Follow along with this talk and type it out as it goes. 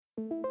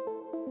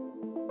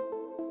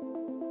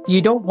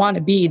You don't want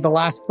to be the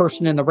last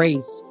person in the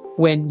race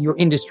when your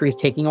industry is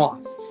taking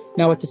off.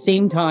 Now, at the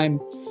same time,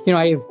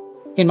 I have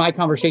in my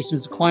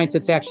conversations with clients,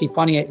 it's actually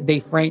funny.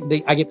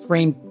 I get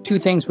framed two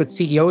things with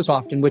CEOs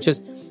often, which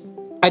is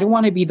I don't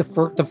want to be the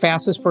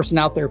fastest person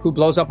out there who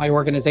blows up my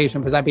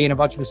organization because I made a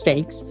bunch of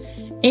mistakes.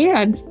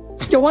 And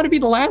I don't want to be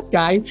the last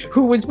guy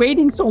who was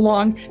waiting so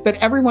long that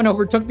everyone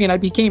overtook me and I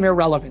became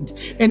irrelevant.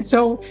 And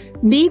so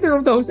neither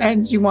of those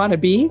ends you want to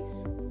be.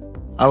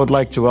 I would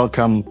like to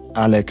welcome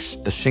Alex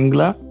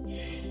Singla.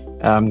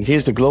 He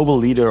is the global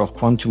leader of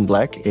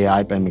QuantumBlack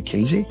AI by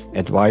McKinsey,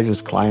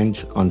 advises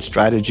clients on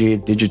strategy,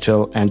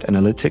 digital and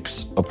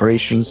analytics,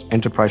 operations,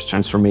 enterprise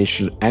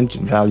transformation, and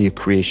value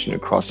creation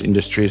across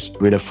industries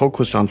with a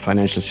focus on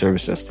financial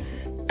services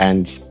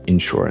and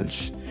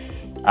insurance.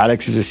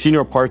 Alex is a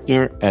senior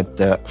partner at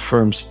the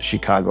firm's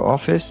Chicago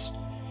office.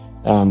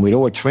 With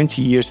over 20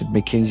 years at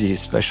McKinsey, he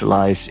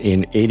specializes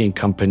in aiding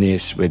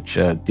companies with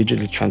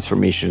digital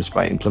transformations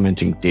by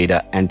implementing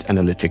data and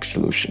analytics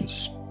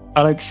solutions.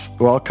 Alex,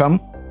 welcome.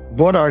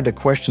 What are the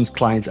questions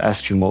clients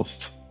ask you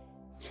most?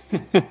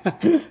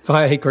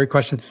 Hi, great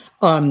question.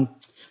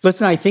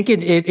 Listen, I think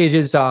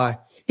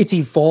it's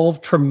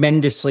evolved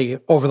tremendously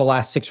over the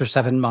last 6 or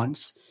 7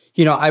 months.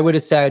 I would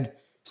have said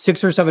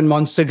 6 or 7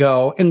 months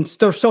ago, and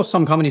there's still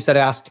some companies that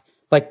asked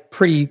like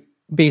pretty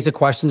basic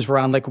questions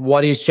around like,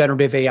 what is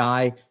generative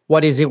AI?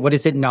 What is it? What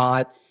is it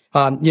not?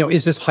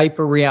 Is this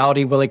hyper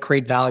reality? Will it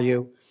create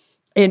value?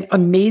 And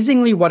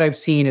amazingly, what I've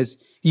seen is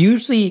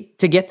usually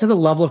to get to the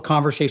level of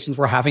conversations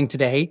we're having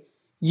today,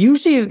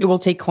 usually it will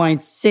take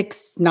clients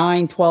 6,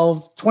 9,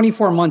 12,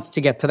 24 months to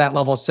get to that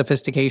level of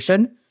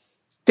sophistication.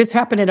 This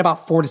happened in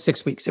about 4 to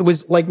 6 weeks. It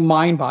was like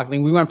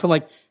mind-boggling. We went from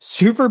like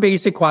super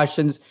basic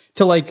questions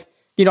to like,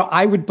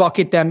 I would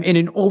bucket them in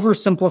an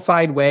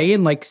oversimplified way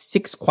in like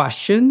 6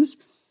 questions.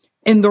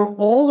 And they're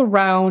all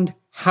around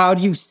how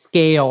do you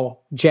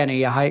scale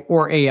GenAI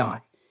or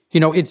AI?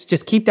 It's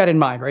just keep that in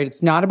mind, right?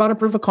 It's not about a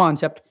proof of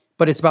concept,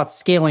 but it's about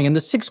scaling. And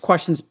the 6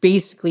 questions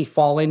basically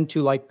fall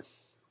into like,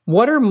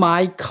 what are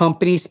my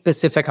company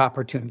specific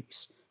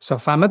opportunities? So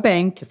if I'm a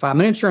bank, if I'm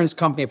an insurance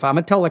company, if I'm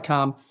a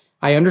telecom,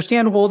 I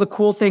understand all the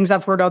cool things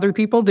I've heard other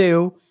people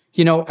do.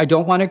 I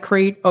don't want to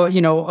create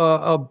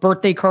a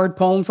birthday card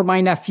poem for my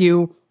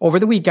nephew over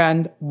the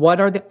weekend. What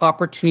are the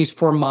opportunities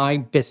for my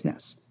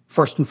business,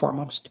 first and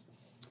foremost?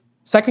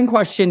 Second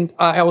question,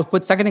 I will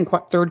put second and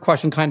third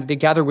question kind of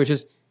together, which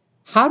is,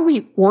 how do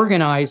we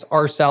organize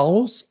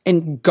ourselves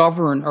and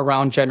govern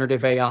around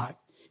generative AI?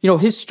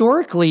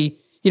 Historically,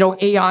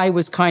 AI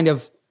was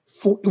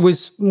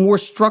was more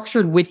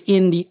structured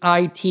within the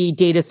IT,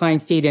 data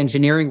science, data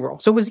engineering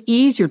world. So it was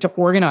easier to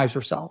organize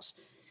ourselves.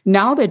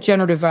 Now that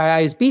generative AI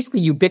is basically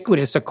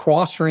ubiquitous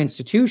across your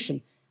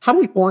institution, how do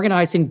we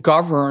organize and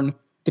govern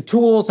the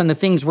tools and the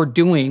things we're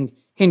doing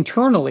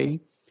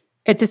internally?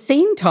 At the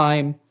same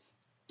time,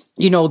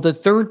 the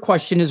third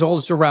question is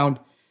also around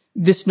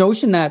this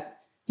notion that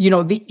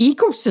the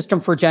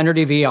ecosystem for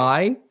generative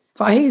AI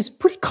is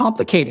pretty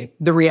complicated.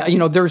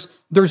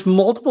 There's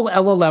multiple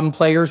LLM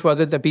players,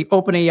 whether that be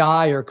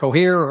OpenAI or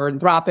Cohere or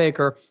Anthropic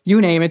or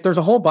you name it. There's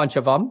a whole bunch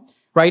of them,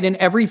 right? And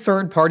every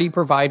third-party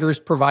provider is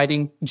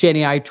providing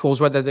GenAI tools,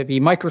 whether they be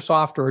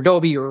Microsoft or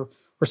Adobe or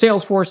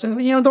Salesforce.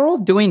 And, they're all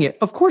doing it.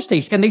 Of course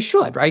they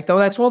should, right? Though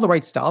that's all the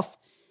right stuff.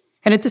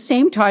 And at the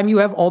same time, you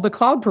have all the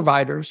cloud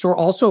providers who are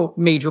also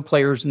major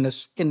players in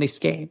this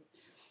game.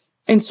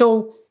 And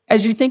so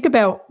as you think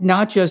about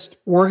not just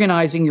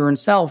organizing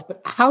yourself,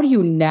 but how do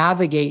you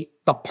navigate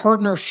the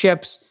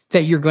partnerships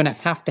that you're going to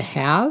have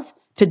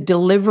to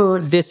deliver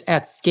this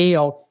at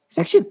scale? It's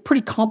actually a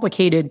pretty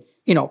complicated,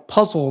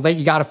 puzzle that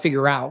you got to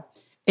figure out.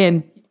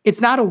 And it's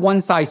not a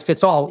one size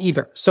fits all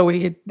either. So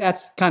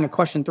that's kind of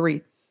question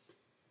 3.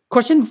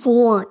 Question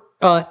 4,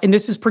 and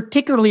this is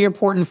particularly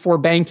important for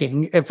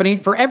banking,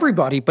 for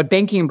everybody, but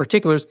banking in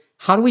particular, is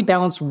how do we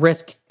balance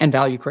risk and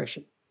value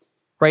creation,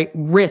 right?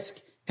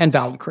 Risk and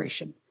value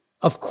creation.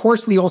 Of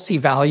course, we all see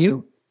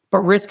value, but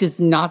risk is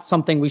not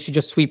something we should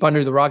just sweep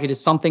under the rug. It is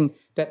something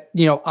that,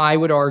 I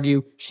would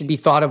argue should be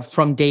thought of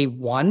from day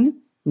one,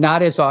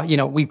 not as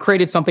we've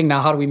created something, now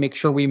how do we make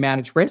sure we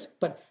manage risk?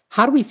 But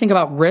how do we think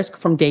about risk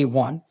from day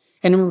one?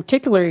 And in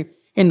particular,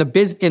 in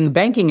the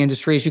banking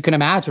industry, as you can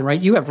imagine,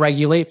 right?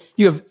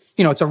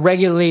 It's a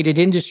regulated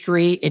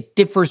industry. It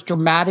differs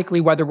dramatically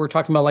whether we're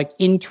talking about like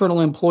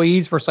internal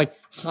employees versus like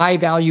high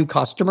value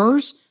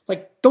customers.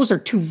 Like those are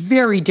two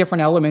very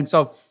different elements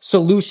of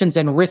solutions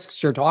and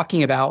risks you're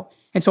talking about.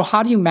 And so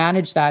how do you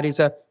manage that is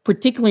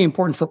particularly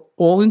important for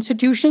all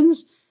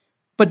institutions,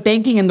 but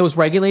banking and those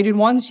regulated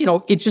ones,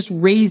 it just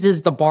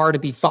raises the bar to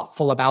be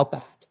thoughtful about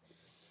that.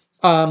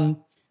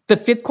 The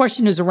 5th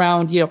question is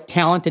around,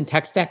 talent and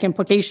tech stack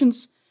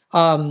implications.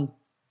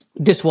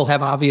 This will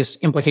have obvious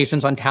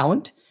implications on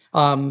talent.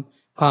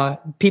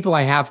 People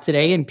I have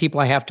today and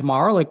people I have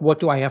tomorrow, like what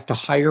do I have to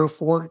hire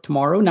for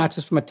tomorrow? Not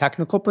just from a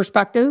technical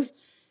perspective,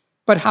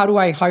 but how do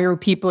I hire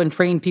people and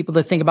train people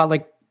to think about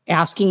like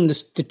asking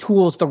the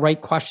tools the right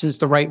questions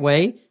the right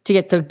way to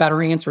get to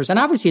better answers? And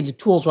obviously the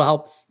tools will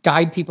help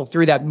guide people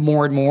through that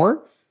more and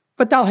more,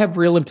 but that'll have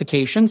real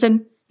implications.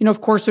 And,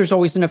 of course, there's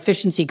always an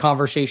efficiency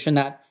conversation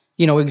that,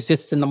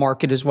 exists in the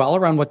market as well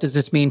around what does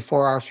this mean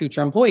for our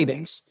future employee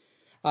base.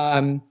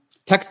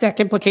 Tech stack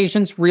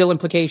implications, real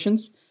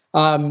implications.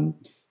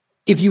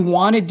 If you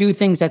want to do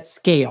things at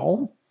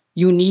scale,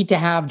 you need to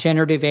have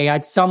generative AI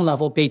at some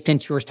level baked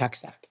into your tech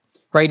stack,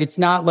 right? It's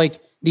not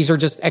like these are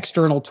just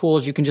external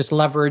tools you can just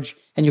leverage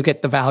and you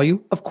get the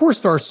value. Of course,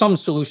 there are some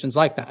solutions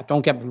like that.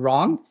 Don't get me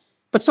wrong.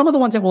 But some of the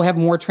ones that will have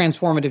more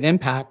transformative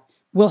impact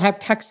will have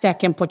tech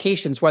stack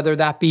implications, whether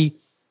that be,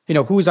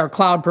 who's our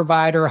cloud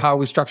provider, how are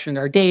we structuring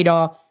our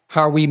data,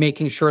 how are we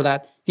making sure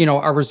that,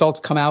 our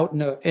results come out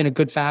in a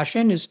good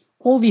fashion, is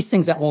all these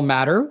things that will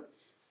matter.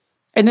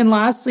 And then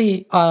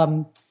lastly,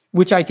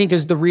 which I think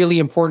is the really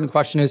important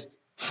question, is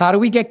how do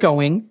we get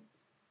going?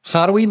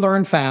 How do we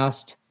learn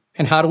fast?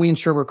 And how do we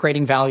ensure we're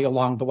creating value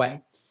along the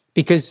way?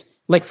 Because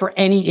like for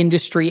any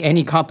industry,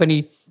 any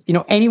company,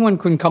 anyone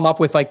can come up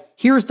with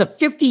here's the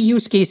 50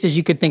 use cases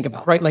you could think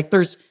about, right? Like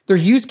there's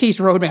use case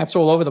roadmaps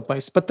all over the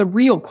place. But the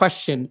real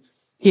question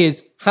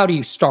is, how do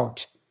you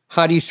start?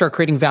 How do you start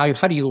creating value?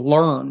 How do you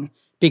learn?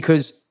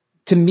 Because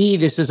to me,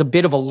 this is a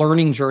bit of a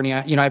learning journey.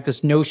 I have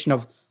this notion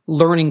of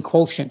learning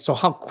quotient. So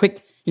how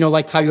quick,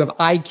 like how you have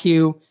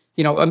IQ,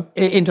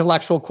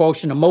 intellectual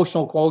quotient,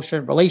 emotional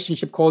quotient,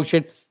 relationship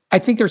quotient. I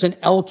think there's an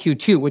LQ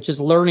too, which is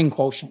learning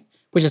quotient,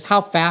 which is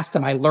how fast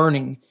am I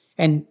learning,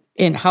 and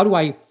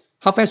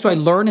how fast do I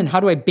learn, and how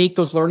do I bake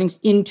those learnings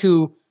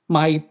into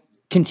my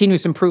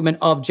continuous improvement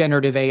of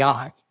generative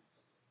AI?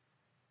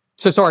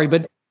 So sorry,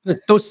 but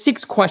those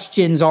 6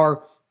 questions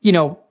are,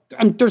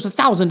 there's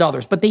 1,000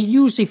 others, but they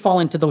usually fall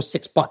into those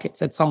 6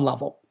 buckets at some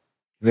level.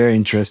 Very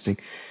interesting.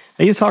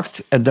 And you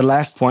talked at the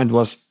last point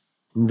was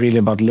really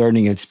about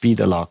learning at speed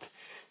a lot.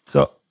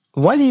 So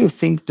why do you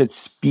think that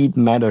speed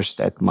matters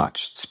that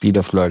much, speed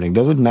of learning?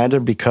 Does it matter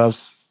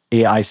because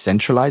AI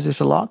centralizes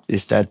a lot?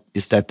 Is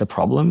that the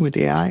problem with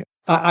AI?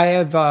 I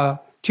have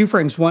 2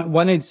 frames.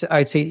 One is,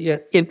 I'd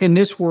say, in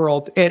this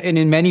world and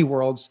in many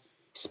worlds,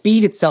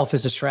 speed itself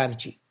is a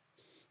strategy.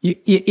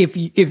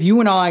 If you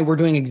and I were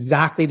doing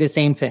exactly the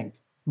same thing,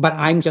 but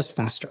I'm just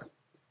faster,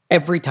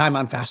 every time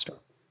I'm faster,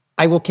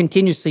 I will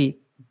continuously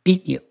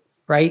beat you,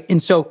 right?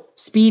 And so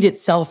speed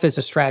itself is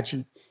a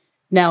strategy.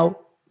 Now,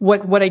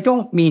 what I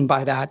don't mean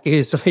by that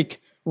is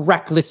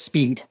reckless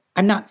speed.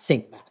 I'm not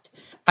saying that.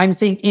 I'm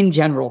saying in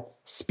general,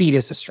 speed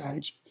is a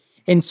strategy.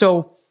 And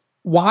so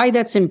why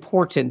that's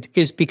important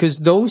is because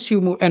those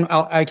who, and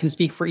I can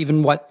speak for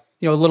even what,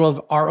 a little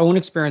of our own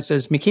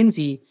experiences,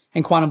 McKinsey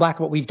and QuantumBlack,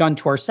 what we've done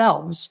to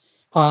ourselves,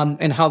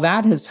 and how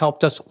that has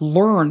helped us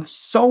learn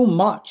so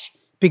much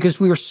because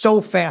we were so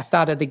fast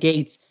out of the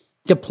gates,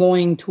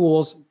 deploying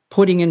tools,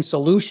 putting in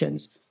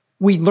solutions.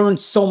 We learned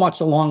so much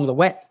along the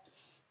way.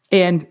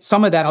 And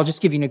some of that, I'll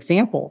just give you an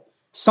example.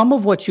 Some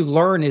of what you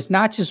learn is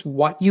not just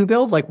what you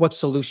build, like what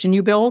solution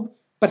you build,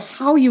 but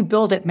how you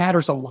build it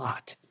matters a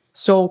lot.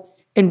 So,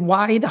 and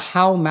why the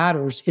how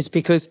matters is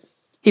because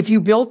if you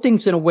build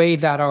things in a way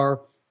that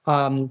are,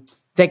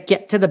 that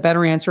get to the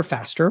better answer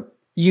faster,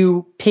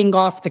 you ping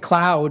off the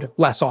cloud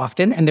less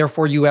often, and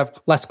therefore you have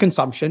less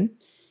consumption.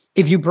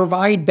 If you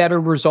provide better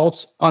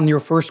results on your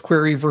first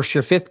query versus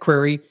your 5th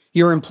query,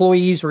 your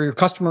employees or your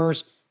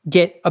customers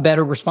get a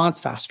better response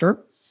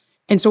faster.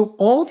 And so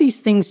all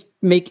these things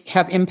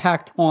have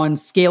impact on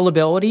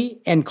scalability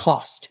and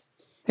cost.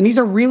 And these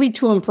are really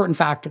 2 important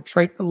factors,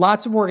 right?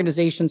 Lots of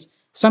organizations,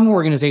 some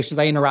organizations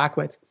I interact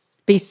with,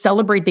 they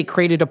celebrate they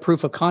created a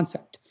proof of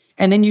concept.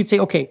 And then you'd say,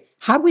 okay,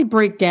 how do we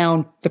break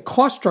down the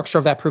cost structure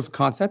of that proof of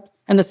concept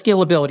and the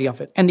scalability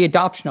of it and the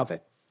adoption of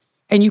it?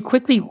 And you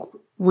quickly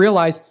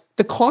realize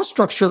the cost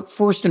structure,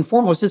 first and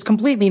foremost, is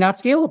completely not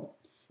scalable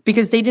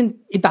because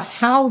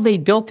how they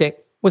built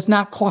it was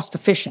not cost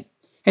efficient.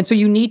 And so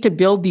you need to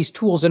build these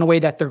tools in a way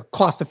that they're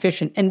cost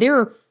efficient. And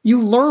there you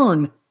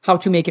learn how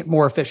to make it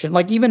more efficient.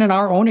 Like even in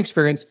our own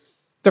experience,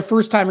 the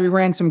first time we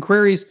ran some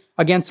queries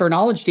against our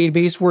knowledge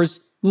database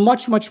was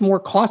much, much more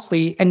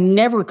costly and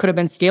never could have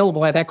been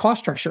scalable at that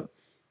cost structure.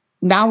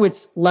 Now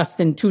it's less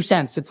than 2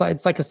 cents. It's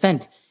like a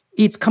cent.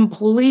 It's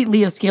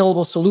completely a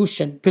scalable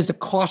solution because the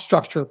cost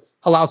structure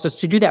allows us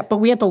to do that. But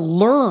we have to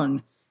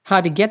learn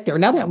how to get there.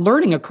 Now that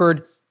learning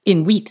occurred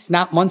in weeks,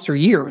 not months or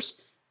years,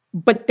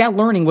 but that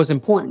learning was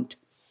important.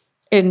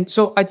 And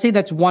so I'd say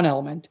that's one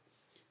element.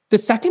 The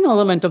second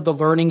element of the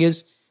learning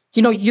is,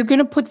 you're going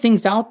to put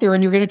things out there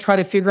and you're going to try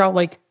to figure out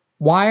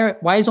why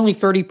is only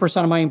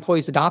 30% of my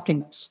employees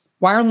adopting this?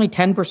 Why are only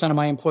 10% of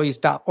my employees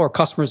or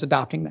customers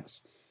adopting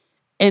this?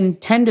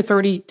 And 10 or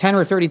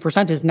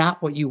 30% is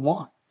not what you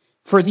want.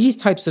 For these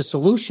types of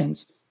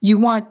solutions, you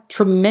want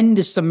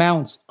tremendous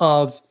amounts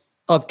of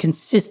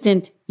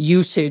consistent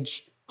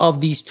usage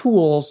of these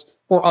tools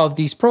or of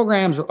these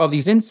programs or of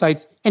these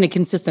insights in a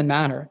consistent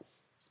manner.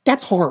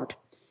 That's hard.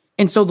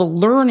 And so the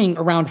learning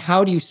around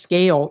how do you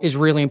scale is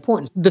really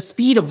important. The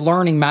speed of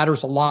learning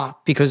matters a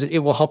lot because it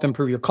will help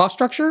improve your cost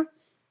structure.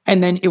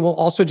 And then it will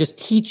also just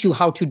teach you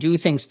how to do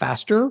things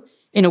faster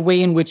in a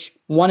way in which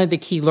one of the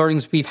key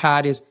learnings we've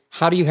had is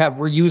how do you have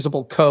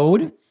reusable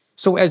code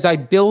So as I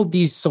build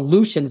these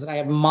solutions and I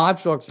have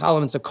modular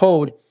elements of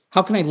code,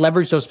 how can I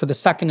leverage those for the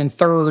second and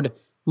third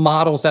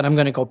models that I'm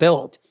going to go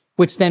build,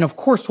 which then of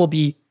course will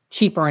be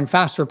cheaper and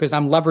faster because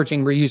I'm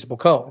leveraging reusable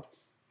code.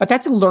 But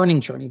that's a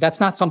learning journey. That's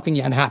not something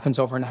that happens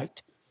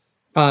overnight.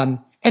 And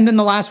then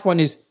the last one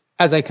is,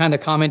 as I kind of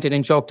commented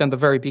and joked on the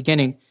very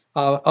beginning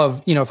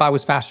if I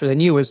was faster than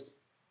you, is,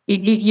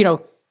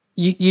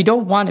 you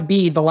don't want to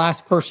be the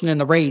last person in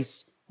the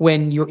race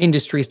when your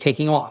industry is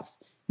taking off.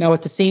 Now,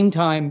 at the same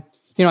time,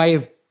 I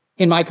have,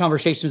 in my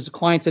conversations with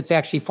clients, it's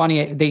actually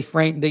funny.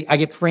 I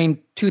get framed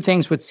two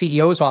things with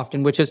CEOs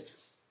often, which is,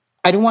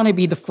 I don't want to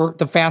be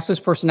the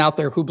fastest person out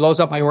there who blows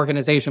up my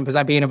organization because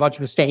I made a bunch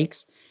of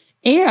mistakes.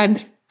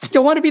 And I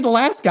don't want to be the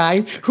last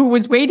guy who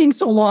was waiting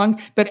so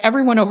long that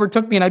everyone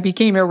overtook me and I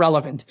became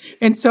irrelevant.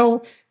 And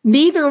so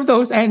neither of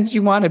those ends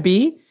you want to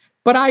be,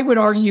 but I would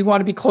argue you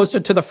want to be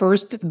closer to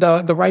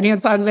the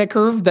right-hand side of that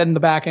curve than the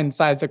back-end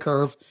side of the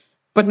curve,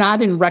 but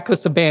not in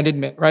reckless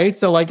abandonment, right?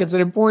 So it's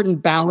an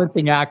important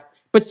balancing act,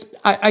 but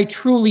I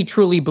truly,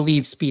 truly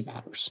believe speed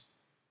matters.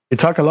 You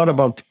talk a lot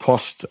about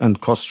cost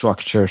and cost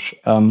structures.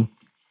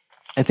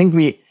 I think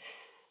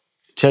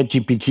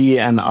ChatGPT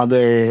and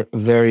other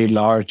very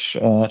large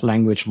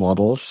language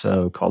models,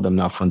 call them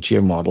now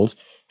frontier models,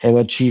 have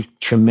achieved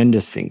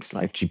tremendous things.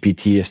 Like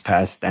GPT has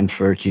passed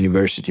Stanford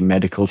University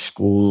Medical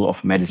School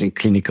of Medicine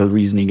clinical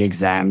reasoning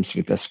exams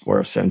with a score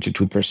of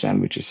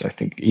 72%, which is, I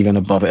think, even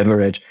above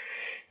average.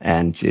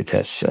 And it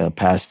has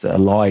passed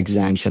law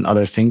exams and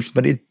other things,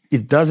 but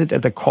it does it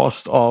at the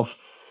cost of,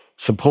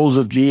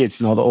 supposedly, it's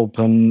not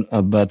open,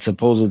 but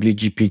supposedly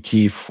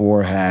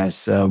GPT-4 has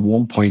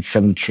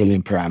 1.7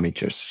 trillion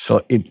parameters.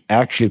 So it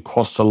actually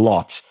costs a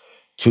lot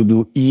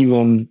to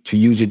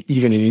use it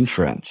even in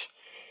inference.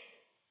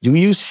 Do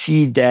you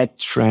see that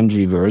trend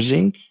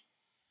reversing?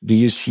 Do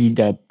you see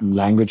that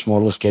language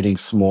models getting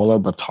smaller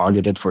but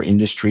targeted for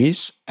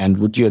industries? And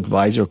would you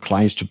advise your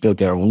clients to build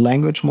their own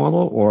language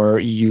model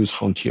or use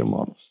frontier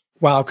models?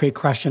 Wow, great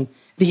question.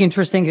 The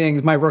interesting thing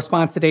is my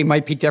response today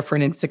might be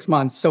different in 6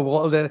 months.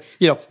 So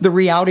the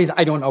reality is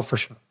I don't know for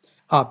sure.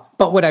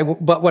 But what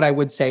I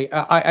would say,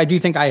 I do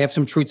think I have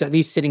some truths at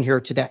least sitting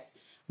here today,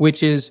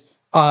 which is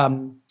I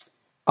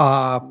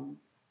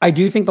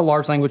do think the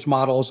large language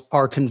models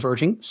are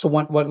converging. So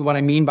what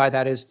I mean by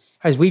that is,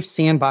 as we've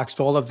sandboxed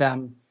all of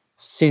them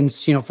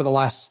since, for the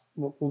last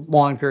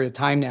long period of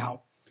time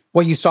now,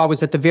 what you saw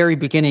was at the very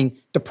beginning,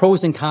 the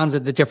pros and cons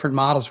of the different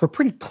models were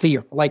pretty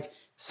clear.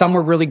 Some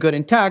were really good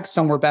in text,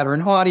 some were better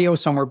in audio,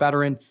 some were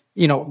better in,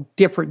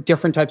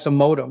 different types of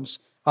modems,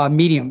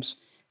 mediums.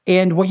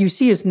 And what you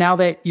see is now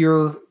that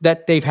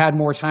they've had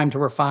more time to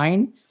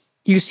refine,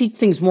 you see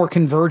things more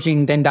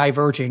converging than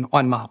diverging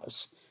on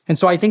models. And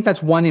so I think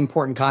that's one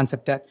important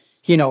concept that,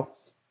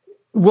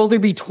 will there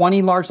be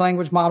 20 large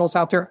language models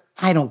out there?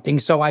 I don't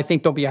think so. I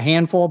think there'll be a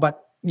handful,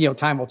 but,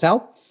 time will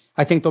tell.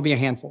 I think there'll be a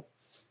handful.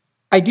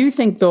 I do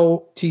think,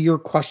 though, to your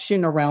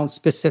question around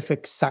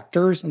specific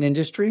sectors and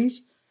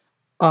industries,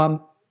 the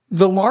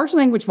large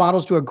language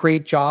models do a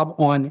great job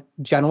on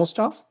general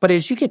stuff. But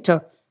as you get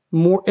to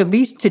more, at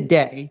least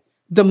today,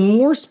 the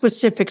more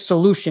specific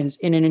solutions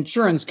in an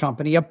insurance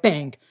company, a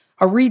bank,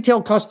 a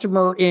retail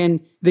customer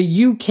in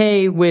the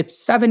UK with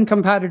 7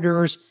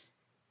 competitors,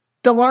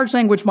 the large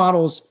language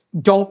models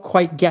don't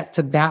quite get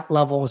to that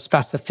level of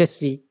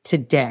specificity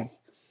today.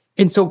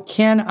 And so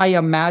can I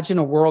imagine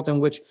a world in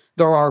which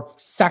there are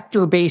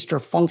sector-based or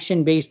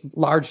function-based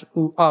large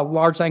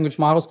language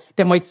models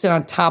that might sit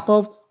on top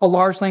of a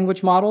large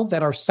language model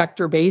that are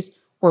sector-based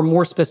or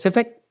more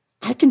specific?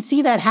 I can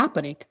see that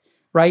happening,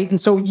 right? And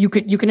so you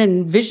can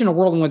envision a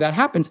world in where that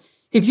happens.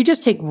 If you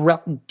just take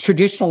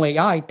traditional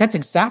AI, that's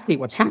exactly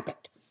what's happened,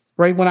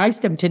 right? When I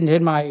stepped into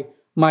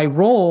my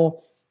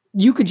role,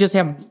 you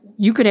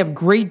could have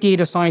great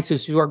data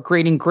scientists who are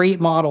creating great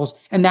models,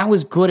 and that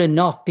was good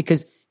enough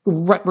because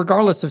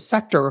regardless of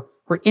sector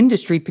or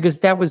industry, because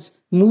that was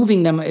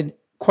moving them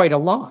quite a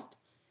lot.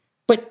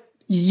 But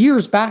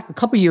years back, a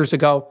couple of years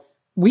ago,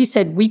 we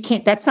said we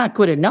can't. That's not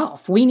good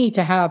enough. We need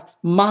to have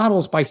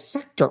models by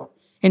sector,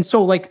 and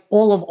so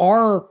all of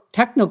our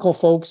technical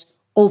folks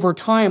over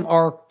time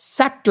are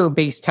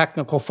sector-based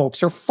technical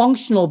folks or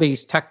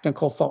functional-based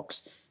technical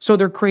folks. So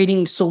they're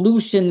creating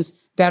solutions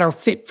that are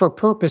fit for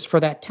purpose for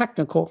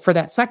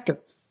that sector.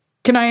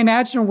 Can I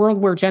imagine a world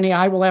where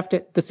GenAI will have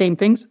the same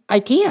things? I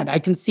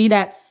can see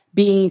that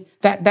being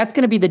that's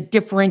going to be the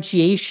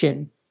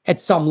differentiation at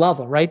some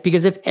level, right?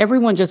 Because if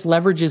everyone just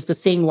leverages the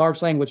same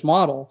large language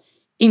model,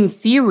 in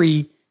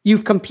theory,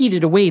 you've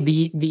competed away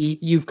the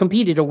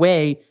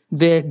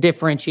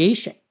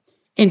differentiation.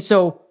 And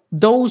so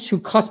those who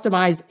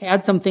customize,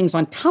 add some things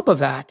on top of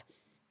that,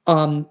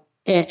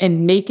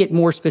 and make it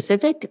more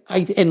specific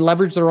and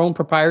leverage their own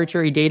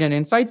proprietary data and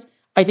insights,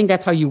 I think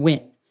that's how you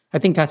win. I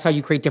think that's how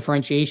you create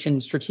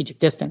differentiation, strategic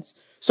distance.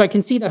 So I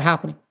can see that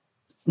happening.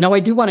 Now, I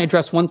do want to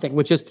address one thing,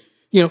 which is,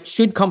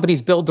 should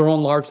companies build their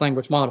own large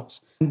language models?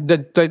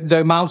 The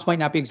amounts might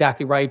not be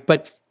exactly right,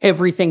 but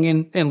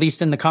everything at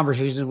least in the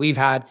conversations we've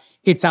had,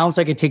 it sounds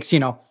like it takes,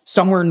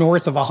 somewhere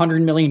north of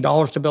 $100 million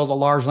to build a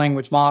large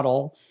language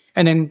model.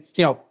 and then,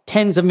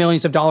 tens of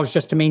millions of dollars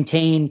just to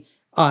maintain,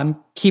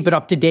 keep it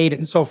up to date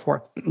and so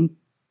forth.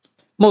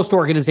 Most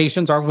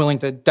organizations aren't willing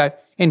to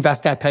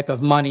invest that type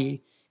of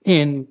money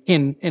in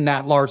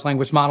that large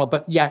language model,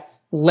 but yet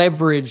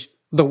leverage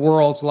the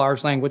world's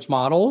large language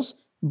models,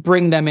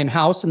 bring them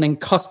in-house, and then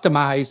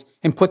customize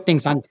and put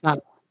things on top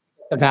of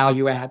the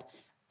value add.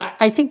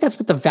 I think that's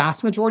what the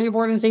vast majority of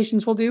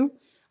organizations will do.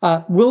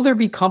 Will there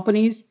be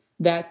companies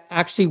that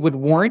actually would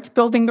warrant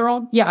building their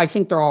own? Yeah, I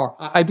think there are.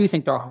 I do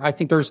think there are. I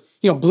think there's,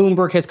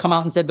 Bloomberg has come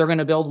out and said they're going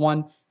to build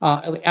one.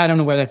 I don't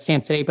know where that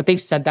stands today, but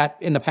they've said that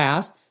in the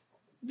past.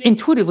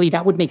 Intuitively,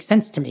 that would make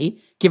sense to me,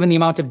 given the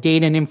amount of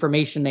data and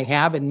information they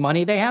have and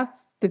money they have,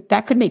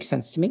 that could make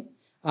sense to me.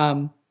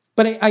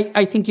 But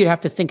I think you'd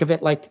have to think of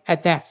it like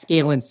at that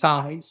scale and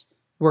size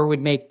where it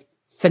would make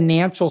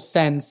financial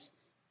sense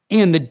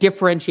and the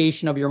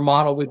differentiation of your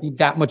model would be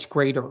that much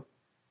greater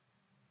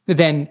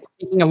than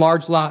taking a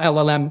large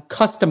LLM,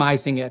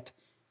 customizing it,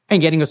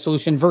 and getting a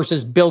solution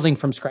versus building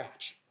from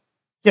scratch.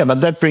 Yeah,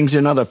 but that brings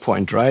another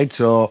point, right?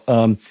 So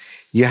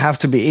you have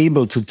to be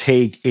able to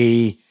take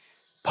a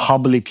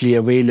publicly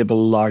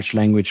available large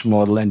language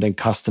model and then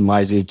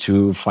customize it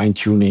to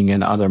fine-tuning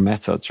and other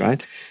methods,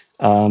 right?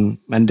 And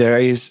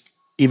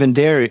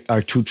there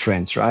are two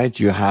trends, right?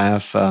 You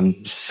have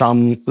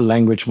some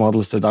language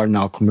models that are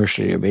now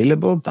commercially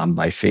available, done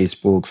by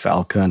Facebook,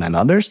 Falcon, and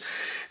others.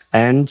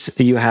 And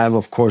you have,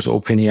 of course,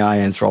 OpenAI,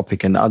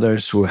 Anthropic, and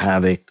others who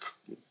have an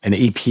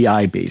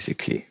API,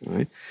 basically,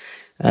 right?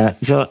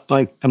 So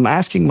I'm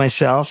asking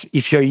myself,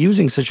 if you're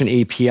using such an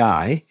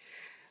API,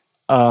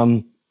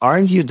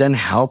 aren't you then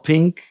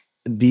helping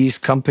these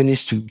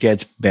companies to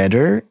get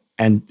better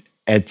and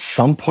at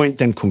some point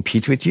then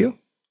compete with you?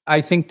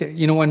 I think that,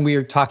 when we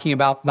were talking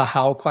about the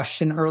how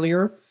question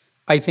earlier,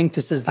 I think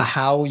this is the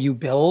how you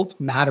build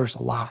matters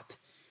a lot,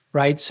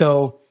 right?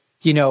 So,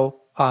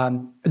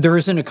 there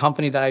isn't a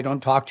company that I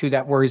don't talk to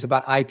that worries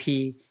about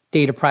IP,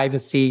 data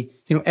privacy,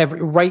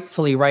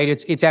 rightfully, right?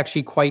 It's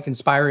actually quite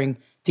inspiring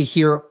to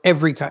hear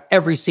every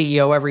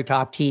CEO, every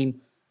top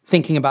team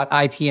thinking about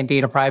IP and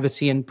data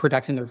privacy and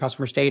protecting their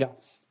customers' data.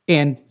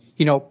 And,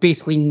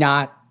 basically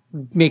not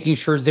making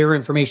sure their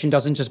information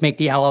doesn't just make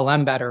the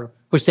LLM better,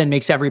 which then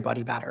makes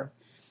everybody better.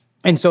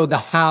 And so the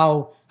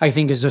how, I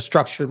think, is a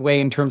structured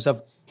way in terms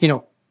of,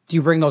 do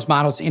you bring those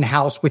models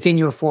in-house within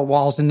your four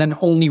walls and then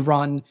only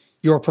run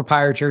your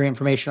proprietary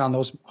information on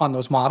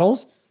those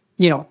models?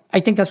 I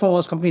think that's what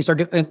most companies are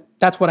doing.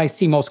 That's what I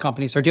see most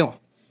companies are doing,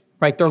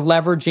 right? They're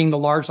leveraging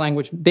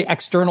the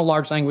external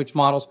large language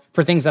models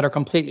for things that are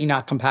completely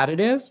not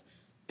competitive.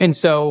 And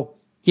so,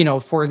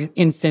 for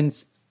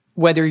instance,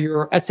 whether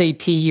you're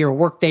SAP or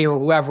Workday or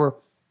whoever,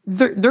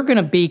 they're going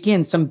to bake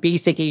in some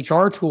basic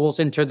HR tools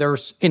into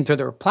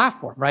their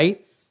platform,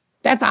 right?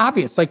 That's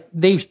obvious. Like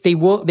they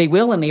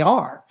will and they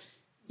are.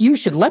 You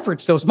should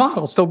leverage those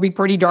models. They'll be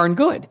pretty darn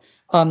good.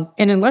 And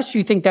unless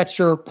you think that's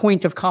your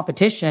point of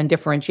competition and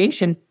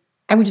differentiation,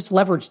 I would just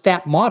leverage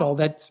that model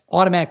that's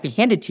automatically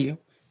handed to you.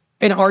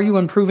 And are you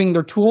improving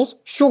their tools?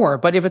 Sure.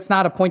 But if it's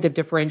not a point of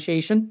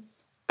differentiation,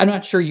 I'm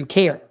not sure you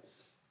care.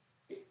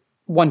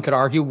 One could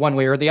argue one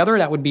way or the other.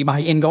 That would be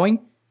my ingoing.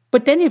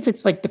 But then if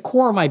it's like the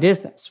core of my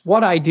business,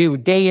 what I do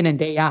day in and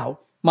day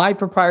out, my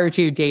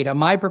proprietary data,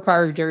 my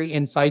proprietary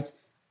insights,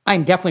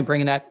 I'm definitely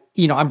bringing that,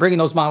 I'm bringing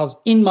those models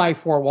in my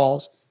four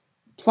walls,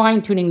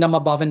 fine-tuning them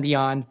above and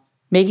beyond,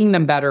 making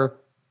them better,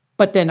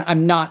 but then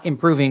I'm not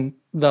improving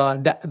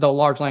the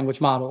large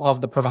language model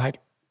of the provider.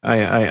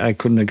 I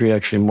couldn't agree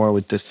actually more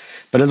with this.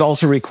 But it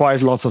also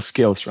requires lots of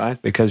skills, right?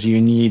 Because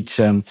you need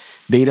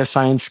data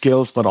science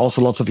skills, but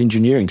also lots of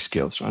engineering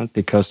skills, right?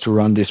 Because to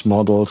run these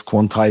models,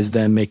 quantize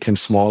them, make them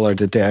smaller,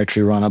 that they're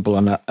actually runnable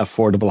on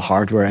affordable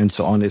hardware and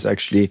so on is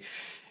actually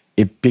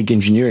a big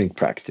engineering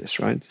practice,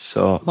 right?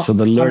 So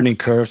the learning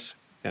curve.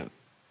 Yeah.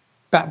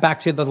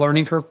 Back to the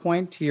learning curve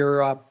point,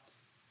 I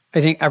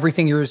think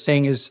everything you're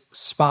saying is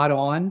spot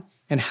on.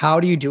 And how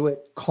do you do it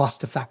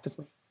cost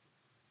effectively?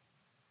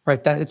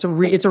 Right. That it's a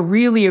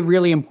really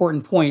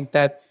important point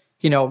that,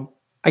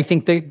 I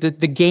think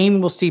the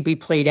game will still be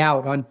played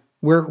out on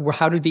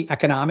how do the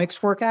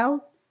economics work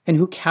out and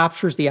who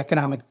captures the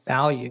economic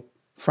value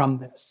from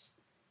this.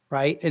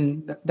 Right.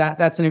 And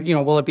that's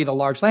will it be the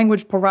large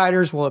language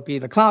providers? Will it be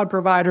the cloud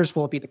providers?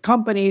 Will it be the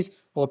companies?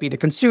 Will it be the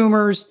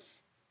consumers?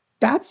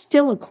 That's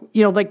still,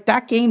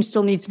 that game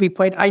still needs to be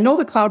played. I know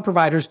the cloud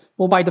providers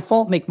will by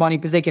default make money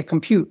because they get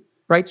compute,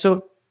 right?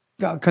 So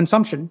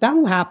consumption, that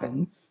will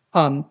happen.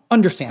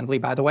 Understandably,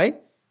 by the way,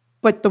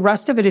 but the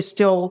rest of it is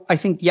still, I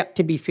think, yet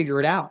to be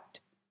figured out.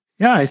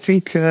 Yeah, I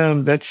think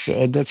that's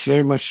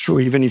very much true.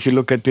 Even if you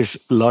look at these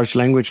large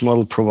language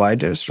model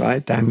providers,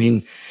 right? I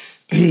mean,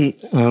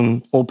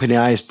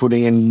 OpenAI is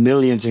putting in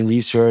millions in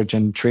research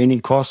and training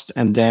costs,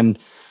 and then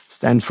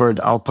Stanford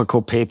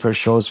Alpaco paper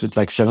shows with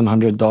like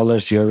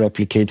 $700, you're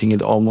replicating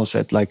it almost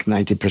at like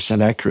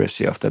 90%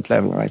 accuracy of that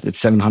level, right?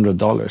 It's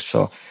 $700.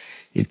 So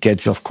it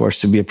gets, of course,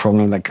 to be a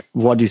problem. Like,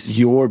 what is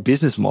your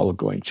business model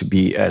going to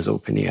be as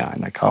OpenAI?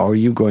 Like, how are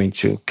you going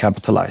to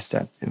capitalize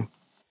that?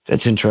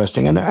 That's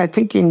interesting. And I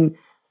think in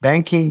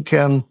banking,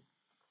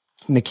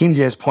 McKinsey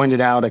has pointed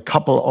out a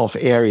couple of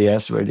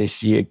areas where they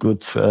see a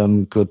good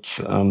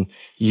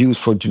use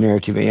for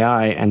generative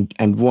AI,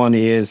 and one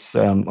is,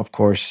 of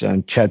course,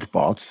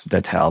 chatbots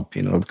that help,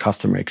 the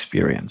customer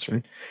experience,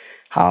 right?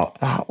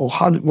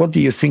 What do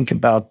you think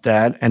about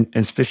that?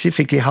 And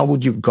specifically, how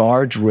would you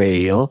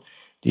guardrail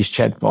these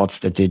chatbots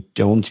that they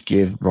don't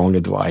give wrong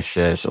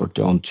advices or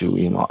don't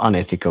do,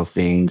 unethical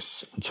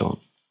things and so on?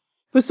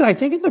 Listen, I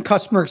think in the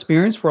customer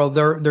experience world,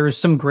 there's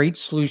some great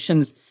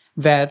solutions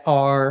that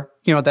are,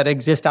 that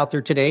exist out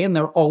there today, and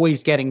they're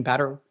always getting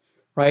better,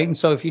 right? And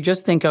so if you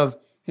just think of,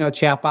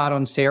 chatbot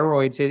on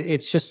steroids,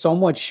 it's just so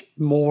much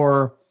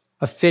more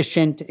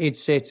efficient.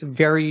 It's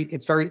very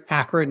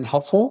accurate and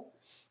helpful.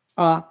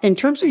 In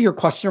terms of your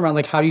question around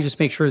like, how do you just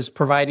make sure it's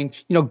providing,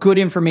 good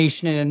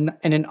information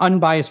in an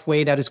unbiased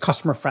way that is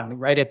customer friendly,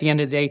 right? At the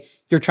end of the day,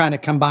 you're trying to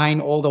combine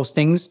all those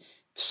things.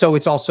 So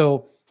it's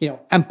also,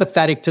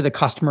 empathetic to the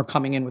customer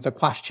coming in with a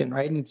question,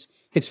 right? And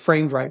it's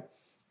framed right.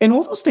 And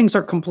all those things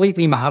are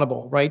completely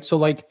malleable, right? So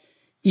like,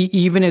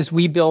 even as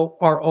we built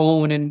our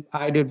own, and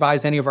I'd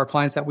advise any of our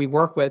clients that we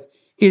work with,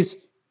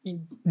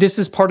 this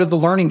is part of the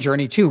learning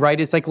journey too, right?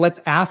 It's like,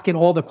 let's ask it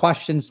all the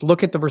questions,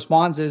 look at the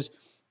responses,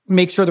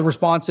 make sure the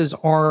responses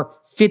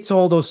fits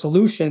all those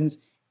solutions.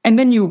 And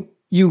then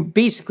you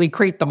basically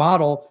create the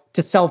model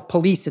to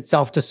self-police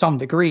itself to some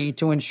degree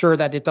to ensure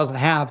that it doesn't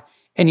have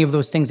any of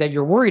those things that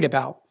you're worried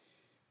about.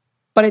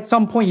 But at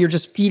some point, you're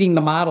just feeding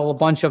the model a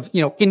bunch of,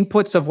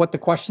 inputs of what the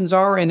questions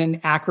are and an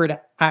accurate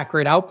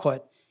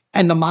output.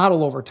 And the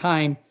model over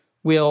time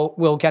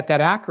will get that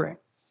accurate.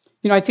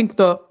 I think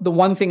the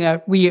one thing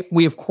that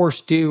we of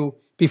course do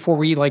before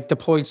we like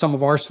deployed some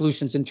of our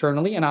solutions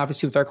internally and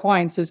obviously with our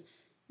clients is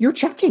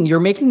you're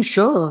making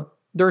sure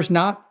there's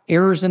not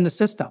errors in the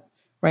system,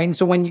 right? And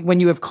so when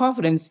you have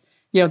confidence,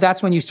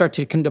 that's when you start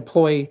to can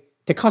deploy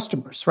to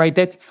customers,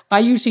 right? I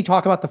usually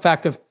talk about the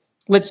fact of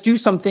let's do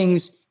some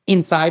things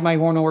inside my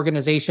own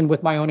organization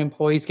with my own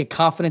employees, get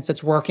confidence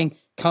it's working,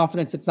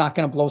 confidence it's not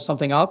going to blow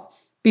something up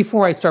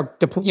before I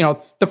start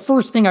the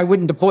first thing I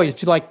wouldn't deploy is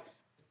to like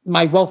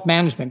my wealth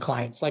management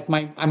clients, like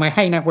my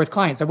high net worth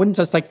clients. I wouldn't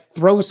just like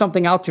throw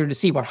something out there to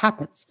see what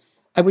happens.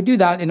 I would do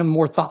that in a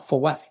more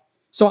thoughtful way.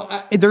 So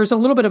there's a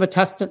little bit of a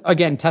test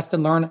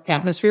and learn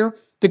atmosphere.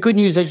 The good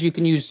news is you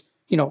can use,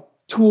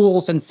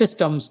 tools and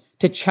systems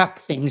to check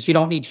things. You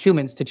don't need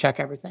humans to check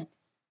everything.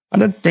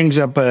 And that brings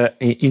up an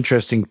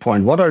interesting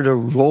point. What are the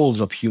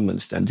roles of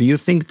humans then? Do you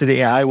think that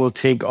AI will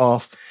take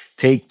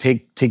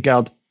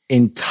out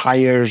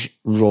entire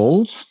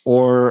roles,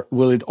 or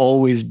will it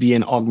always be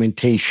an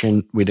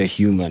augmentation with a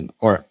human,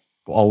 or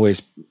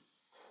always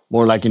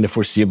more like in the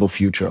foreseeable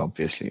future,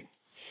 obviously?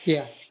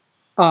 Yeah.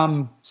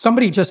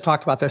 Somebody just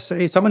talked about this.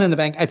 Someone in the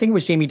bank, I think it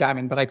was Jamie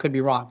Dimon, but I could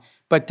be wrong.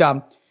 But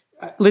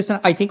listen,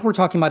 I think we're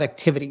talking about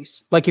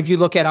activities. Like if you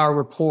look at our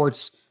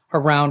reports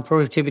around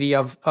productivity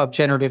of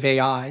generative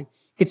AI,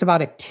 it's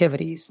about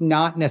activities,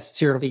 not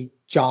necessarily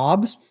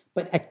jobs,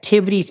 but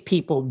activities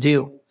people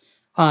do.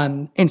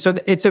 And so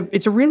it's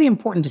a really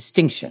important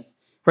distinction,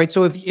 right?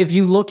 So if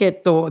you look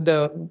at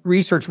the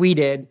research we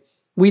did,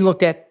 we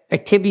looked at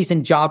activities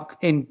in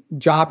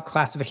job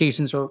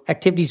classifications or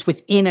activities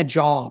within a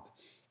job,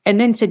 and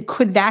then said,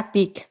 could that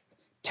be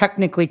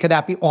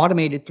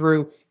automated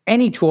through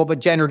any tool, but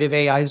generative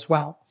AI as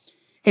well?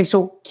 And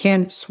so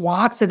can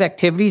swaths of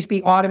activities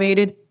be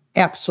automated?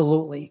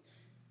 Absolutely.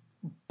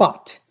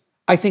 But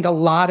I think a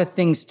lot of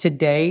things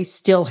today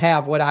still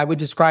have what I would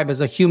describe as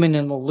a human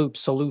in the loop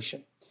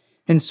solution.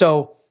 And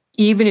so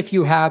even if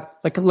you have,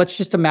 like, let's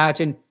just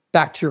imagine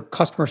back to your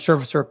customer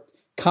service or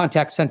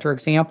contact center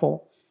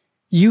example,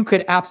 you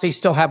could absolutely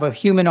still have a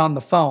human on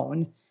the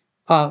phone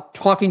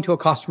talking to a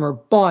customer,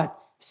 but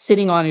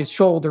sitting on his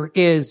shoulder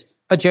is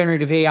a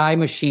generative AI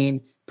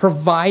machine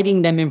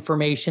providing them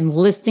information,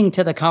 listening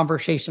to the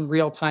conversation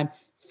real time,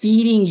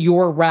 feeding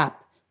your rep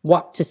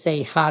what to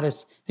say,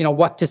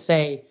 what to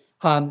say,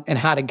 and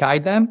how to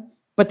guide them.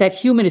 But that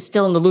human is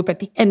still in the loop at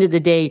the end of the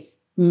day,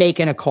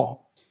 making a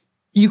call.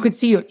 You could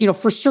see,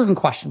 for certain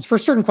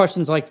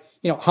questions like,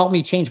 help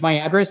me change my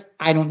address,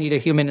 I don't need a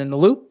human in the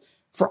loop.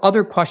 For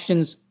other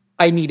questions,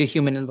 I need a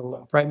human in the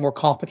loop, right? More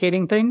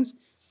complicating things.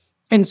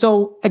 And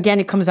so again,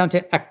 it comes down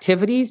to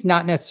activities,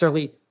 not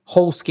necessarily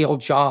whole scale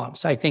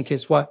jobs, I think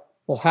is what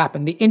will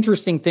happen. The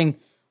interesting thing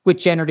with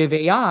generative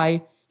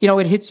AI,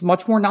 it hits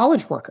much more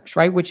knowledge workers,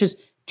 right? Which is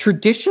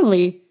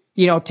traditionally,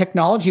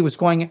 technology was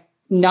going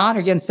not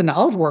against the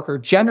knowledge worker.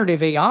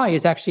 Generative AI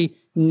is actually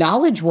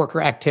knowledge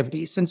worker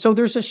activities. And so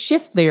there's a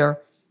shift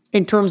there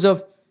in terms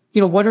of,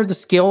 what are the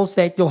skills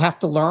that you'll have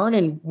to learn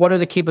and what are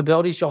the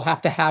capabilities you'll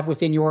have to have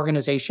within your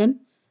organization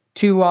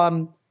to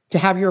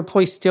have your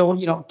employees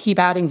still, keep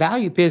adding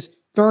value, because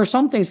there are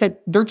some things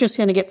that they're just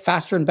going to get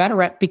faster and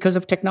better at because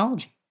of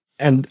technology.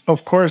 And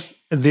of course,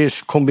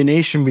 this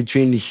combination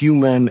between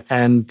human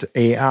and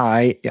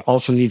AI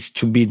also needs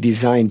to be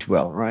designed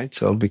well, right?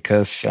 So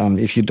because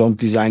if you don't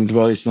design it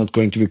well, it's not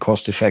going to be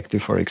cost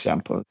effective, for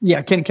example.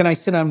 Yeah. Can I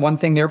sit on one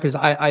thing there? Because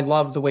I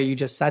love the way you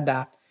just said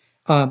that.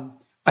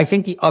 I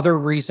think the other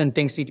reason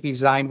things need to be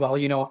designed well,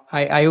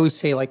 I always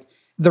say, like,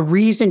 The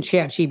reason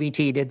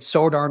ChatGPT did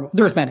so darn well,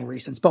 there's many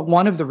reasons, but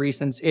one of the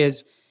reasons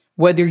is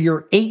whether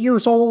you're 8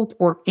 years old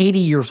or 80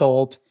 years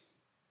old,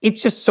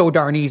 it's just so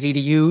darn easy to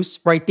use,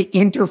 right? The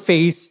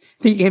interface,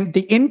 the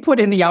input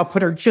and the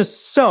output are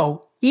just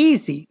so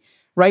easy,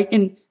 right?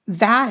 And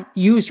that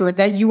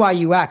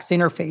UI UX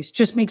interface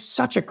just makes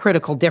such a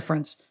critical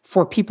difference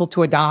for people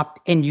to adopt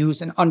and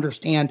use and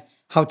understand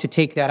how to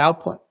take that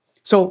output.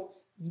 So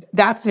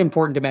that's an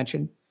important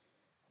dimension.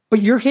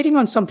 But you're hitting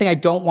on something I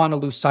don't want to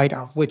lose sight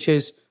of, which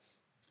is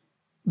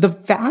the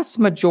vast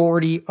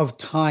majority of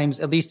times,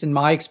 at least in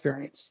my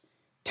experience,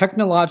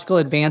 technological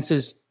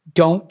advances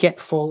don't get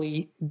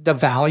fully the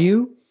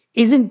value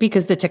isn't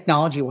because the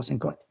technology wasn't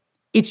good.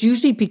 It's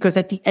usually because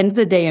at the end of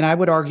the day, and I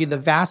would argue the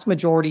vast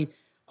majority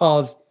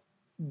of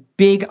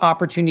big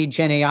opportunity,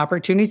 GenAI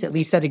opportunities, at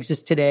least that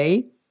exist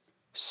today,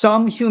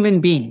 some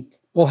human being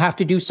will have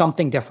to do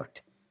something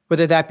different,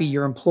 whether that be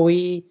your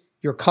employee,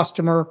 your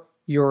customer,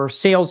 your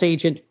sales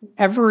agent,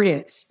 whoever it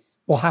is,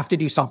 will have to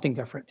do something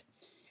different.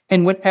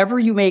 And whenever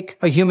you make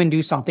a human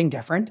do something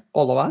different,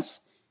 all of us,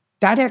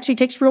 that actually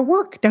takes real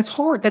work. That's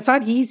hard. That's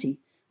not easy,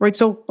 right?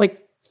 So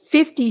like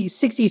 50,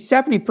 60,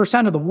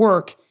 70% of the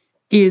work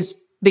is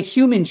the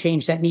human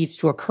change that needs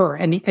to occur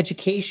and the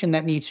education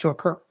that needs to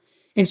occur.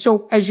 And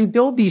so as you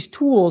build these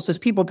tools, as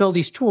people build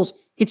these tools,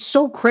 it's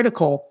so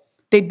critical.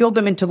 They build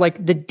them into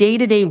like the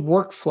day-to-day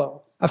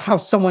workflow of how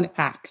someone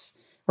acts,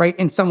 right?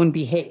 And someone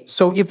behaves.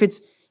 So if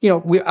it's,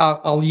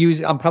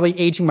 I'm probably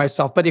aging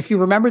myself, but if you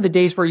remember the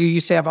days where you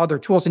used to have other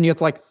tools and you have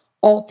to like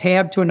alt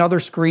tab to another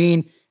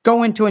screen,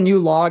 go into a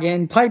new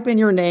login, type in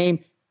your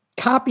name,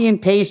 copy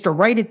and paste or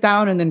write it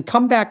down and then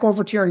come back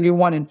over to your new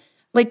one. And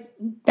like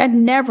that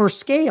never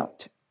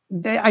scaled.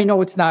 I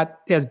know it's not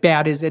as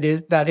bad as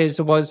it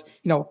was,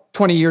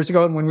 20 years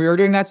ago when we were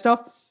doing that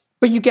stuff,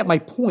 but you get my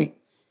point.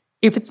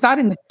 If it's not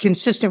in the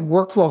consistent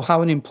workflow of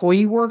how an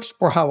employee works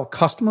or how a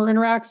customer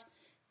interacts,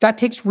 that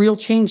takes real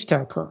change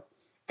to occur.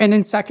 And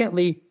then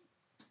secondly,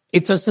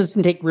 it just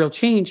doesn't take real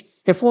change.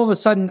 If all of a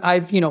sudden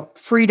I've,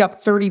 freed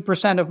up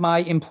 30% of my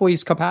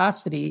employees'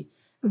 capacity,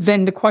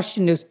 then the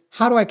question is,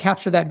 how do I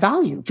capture that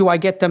value? Do I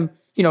get them,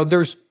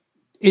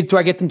 do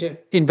I get them to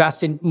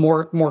invest in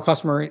more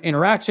customer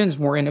interactions,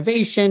 more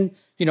innovation,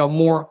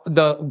 more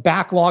the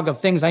backlog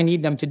of things I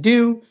need them to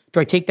do? Do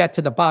I take that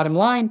to the bottom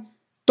line?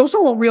 Those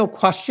are all real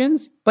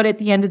questions. But at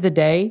the end of the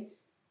day,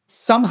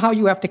 somehow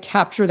you have to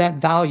capture that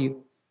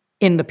value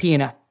in the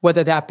P&L,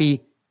 whether that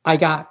be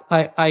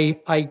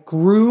I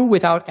grew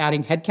without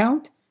adding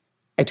headcount.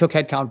 I took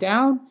headcount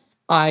down.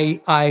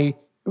 I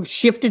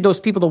shifted those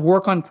people to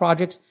work on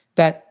projects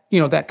that,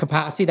 that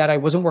capacity that I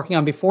wasn't working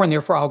on before, and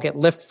therefore I'll get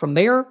lift from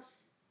there.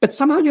 But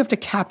somehow you have to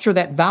capture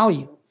that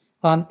value.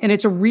 And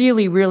it's a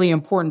really, really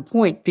important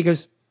point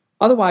because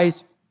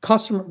otherwise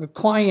our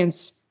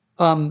clients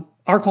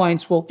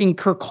will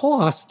incur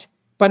cost,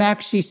 but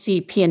actually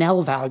see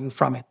P&L value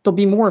from it. They'll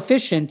be more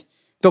efficient.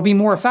 They'll be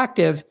more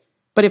effective.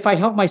 But if I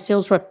help my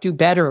sales rep do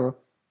better,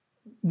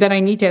 then I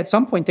need to at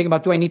some point think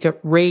about, do I need to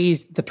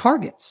raise the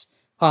targets?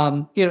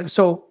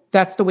 So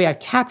that's the way I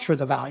capture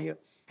the value.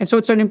 And so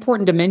it's an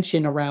important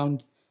dimension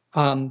around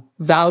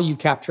value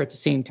capture at the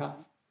same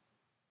time.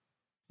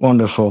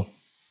 Wonderful.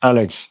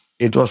 Alex,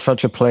 it was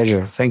such a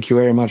pleasure. Thank you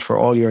very much for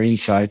all your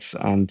insights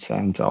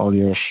and all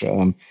your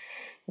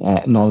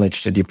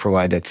knowledge that you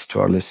provided to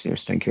our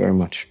listeners. Thank you very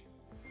much.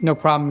 No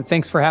problem.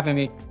 Thanks for having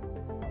me.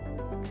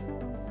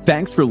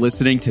 Thanks for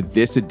listening to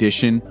this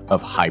edition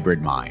of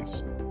Hybrid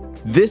Minds.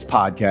 This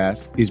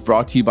podcast is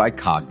brought to you by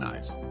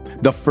Cognize,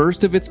 the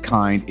first of its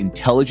kind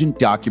intelligent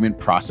document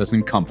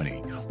processing company,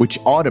 which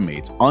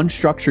automates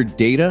unstructured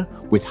data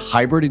with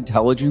hybrid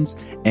intelligence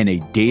and a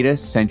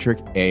data-centric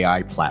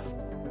AI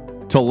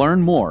platform. To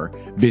learn more,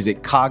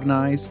 visit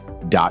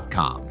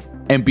cognize.com.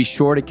 And be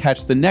sure to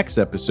catch the next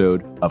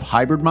episode of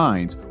Hybrid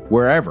Minds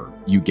wherever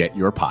you get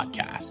your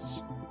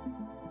podcasts.